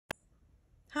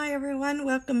Hi everyone,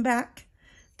 welcome back.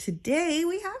 Today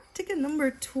we have ticket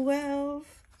number 12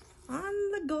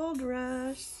 on the gold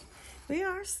rush. We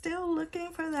are still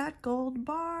looking for that gold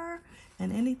bar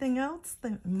and anything else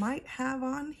that might have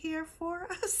on here for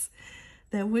us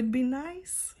that would be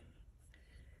nice.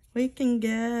 We can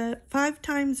get 5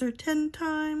 times or 10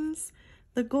 times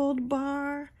the gold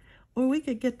bar, or we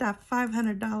could get that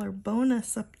 $500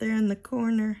 bonus up there in the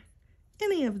corner.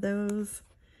 Any of those.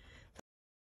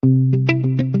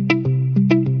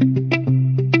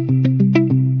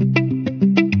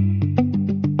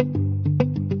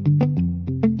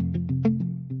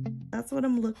 That's what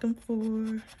I'm looking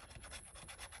for.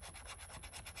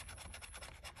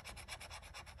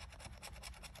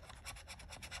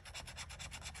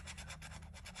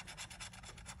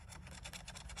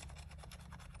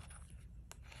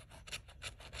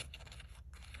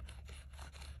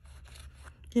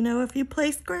 You know, if you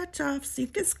play scratch offs, you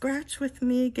can scratch with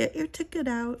me, get your ticket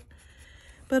out.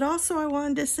 But also I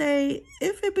wanted to say,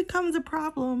 if it becomes a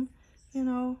problem, you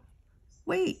know,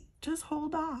 wait, just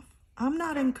hold off. I'm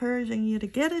not encouraging you to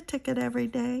get a ticket every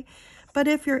day, but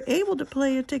if you're able to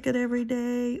play a ticket every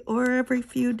day or every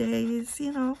few days,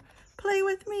 you know, play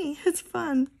with me. It's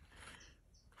fun.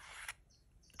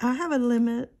 I have a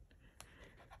limit.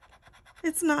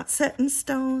 It's not set in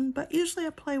stone, but usually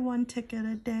I play 1 ticket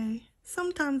a day.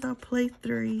 Sometimes I'll play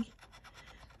 3.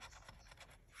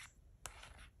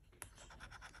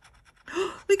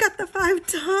 We got the 5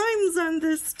 times on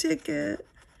this ticket.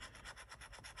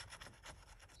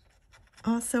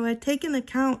 Also, I take into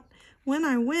account when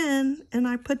I win and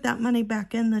I put that money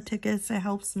back in the tickets. It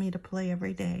helps me to play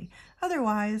every day.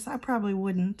 Otherwise, I probably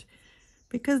wouldn't,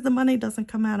 because the money doesn't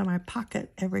come out of my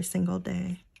pocket every single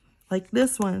day. Like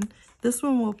this one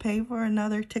will pay for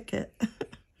another ticket.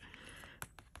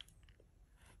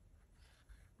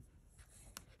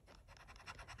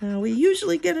 Now, we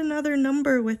usually get another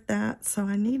number with that, so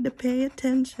I need to pay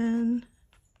attention.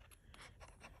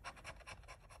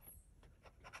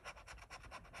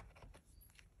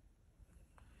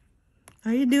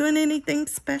 Are you doing anything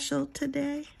special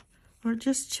today, or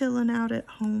just chilling out at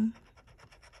home?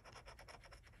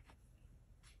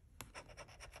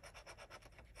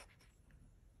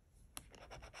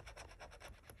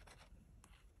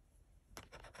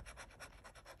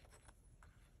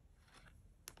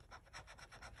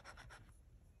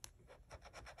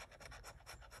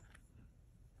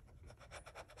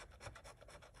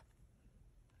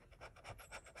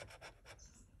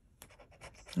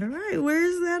 All right,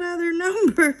 where's that other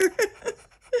number?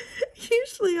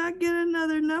 Usually I get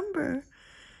another number.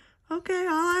 Okay,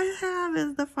 all I have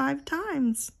is the 5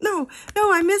 times. No,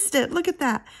 I missed it. Look at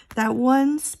that. That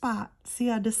one spot.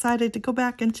 See, I decided to go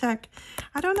back and check.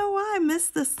 I don't know why I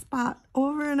missed this spot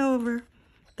over and over.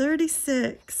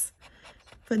 36.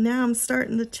 But now I'm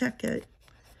starting to check it.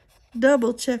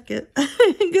 Double check it.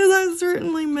 Because I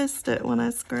certainly missed it when I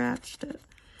scratched it.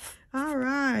 All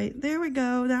right, there we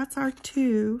go. That's our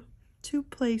 2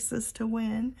 places to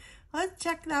win. Let's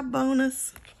check that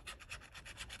bonus.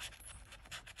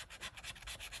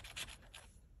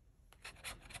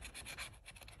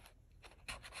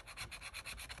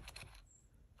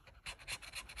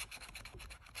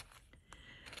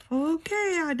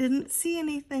 Okay, I didn't see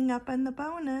anything up in the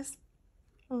bonus.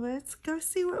 Let's go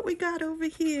see what we got over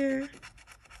here.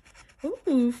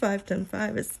 Ooh, 5 times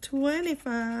 5 is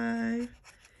 25.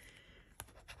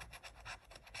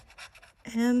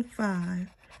 And 5.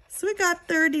 So we got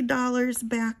 $30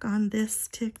 back on this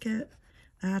ticket.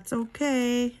 That's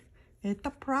okay. It's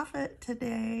a profit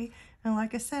today. And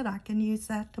like I said, I can use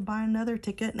that to buy another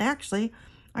ticket. And actually,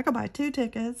 I could buy 2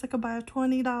 tickets. I could buy a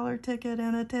 $20 ticket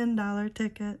and a $10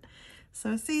 ticket.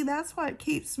 So see, that's what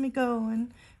keeps me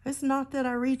going. It's not that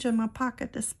I reach in my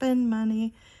pocket to spend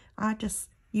money. I just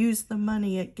use the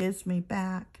money it gives me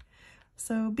back.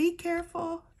 So be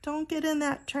careful. Don't get in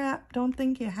that trap. Don't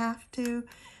think you have to,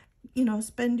 you know,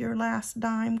 spend your last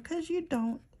dime, because you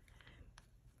don't.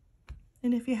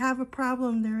 And if you have a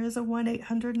problem, there is a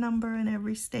 1-800 number in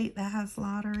every state that has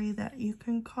lottery that you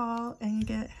can call and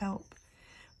get help.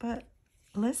 But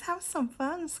let's have some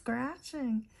fun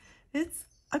scratching. It's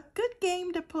a good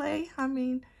game to play. I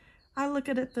mean, I look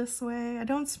at it this way. I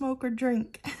don't smoke or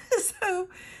drink. So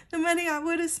the money I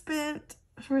would have spent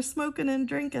for smoking and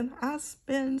drinking, I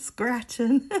spend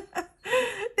scratching.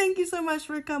 Thank you so much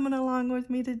for coming along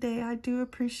with me today. I do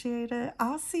appreciate it.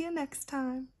 I'll see you next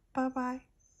time. Bye-bye.